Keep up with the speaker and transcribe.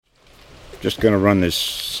Just going to run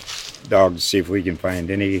this dog to see if we can find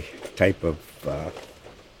any type of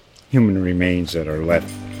human remains that are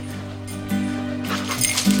left.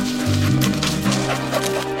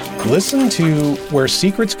 Listen to Where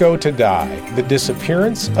Secrets Go to Die, The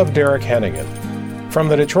Disappearance of Derek Hennigan. From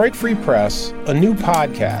the Detroit Free Press, a new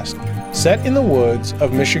podcast set in the woods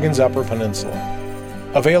of Michigan's Upper Peninsula.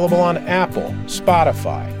 Available on Apple,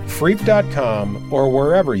 Spotify, Freep.com, or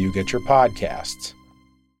wherever you get your podcasts.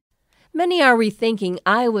 Many are rethinking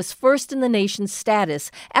Iowa's first in the nation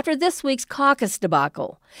status after this week's caucus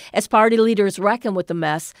debacle. As party leaders reckon with the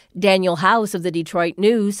mess, Daniel House of the Detroit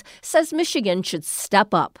News says Michigan should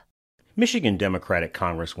step up. Michigan Democratic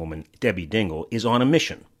Congresswoman Debbie Dingell is on a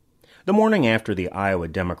mission. The morning after the Iowa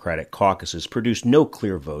Democratic caucuses produced no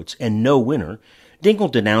clear votes and no winner,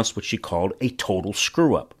 Dingell denounced what she called a total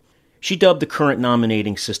screw-up. She dubbed the current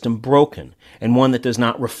nominating system broken and one that does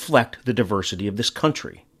not reflect the diversity of this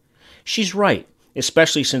country. She's right,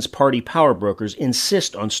 especially since party power brokers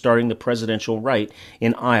insist on starting the presidential right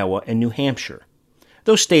in Iowa and New Hampshire.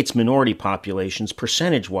 Those states' minority populations,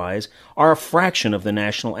 percentage-wise, are a fraction of the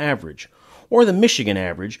national average, or the Michigan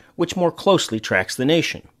average, which more closely tracks the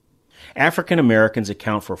nation. African Americans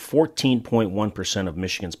account for 14.1% of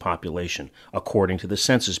Michigan's population, according to the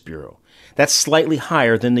Census Bureau. That's slightly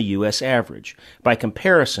higher than the U.S. average. By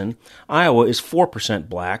comparison, Iowa is 4%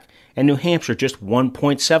 black, and New Hampshire just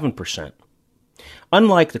 1.7%.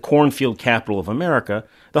 Unlike the cornfield capital of America,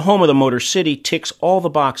 the home of the Motor City ticks all the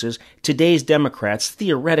boxes today's Democrats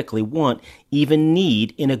theoretically want, even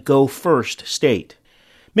need, in a go-first state.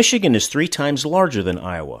 Michigan is 3 times larger than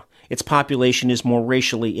Iowa. Its population is more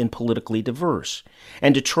racially and politically diverse.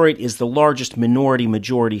 And Detroit is the largest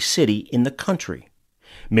minority-majority city in the country.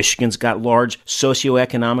 Michigan's got large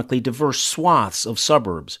socioeconomically diverse swaths of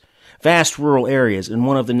suburbs, vast rural areas, and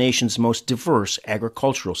one of the nation's most diverse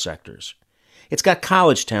agricultural sectors. It's got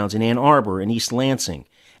college towns in Ann Arbor and East Lansing,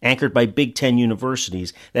 anchored by Big Ten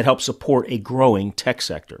universities that help support a growing tech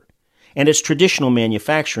sector. And its traditional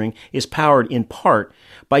manufacturing is powered in part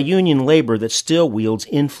by union labor that still wields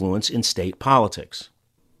influence in state politics.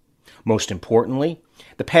 Most importantly,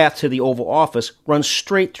 the path to the Oval Office runs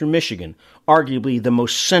straight through Michigan, arguably the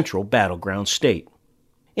most central battleground state.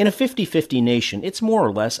 In a 50-50 nation, it's more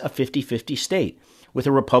or less a 50-50 state, with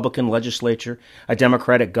a Republican legislature, a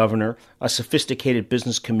Democratic governor, a sophisticated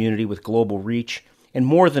business community with global reach, and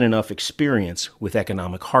more than enough experience with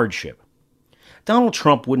economic hardship. Donald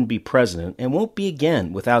Trump wouldn't be president and won't be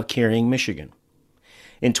again without carrying Michigan.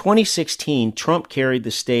 In 2016, Trump carried the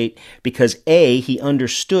state because A, he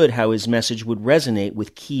understood how his message would resonate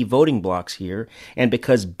with key voting blocs here, and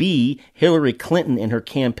because B, Hillary Clinton and her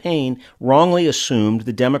campaign wrongly assumed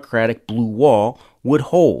the Democratic blue wall would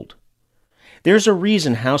hold. There's a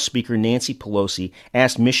reason House Speaker Nancy Pelosi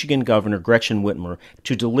asked Michigan Governor Gretchen Whitmer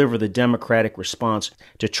to deliver the Democratic response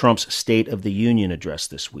to Trump's State of the Union address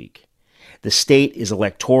this week. The state is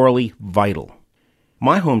electorally vital.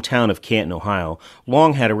 My hometown of Canton, Ohio,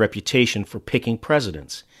 long had a reputation for picking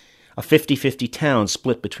presidents. A 50-50 town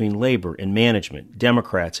split between labor and management,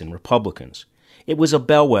 Democrats and Republicans. It was a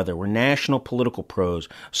bellwether where national political pros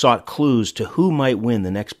sought clues to who might win the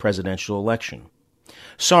next presidential election.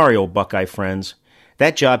 Sorry, old Buckeye friends,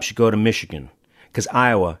 that job should go to Michigan, because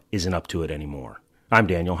Iowa isn't up to it anymore. I'm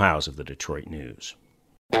Daniel Howes of the Detroit News.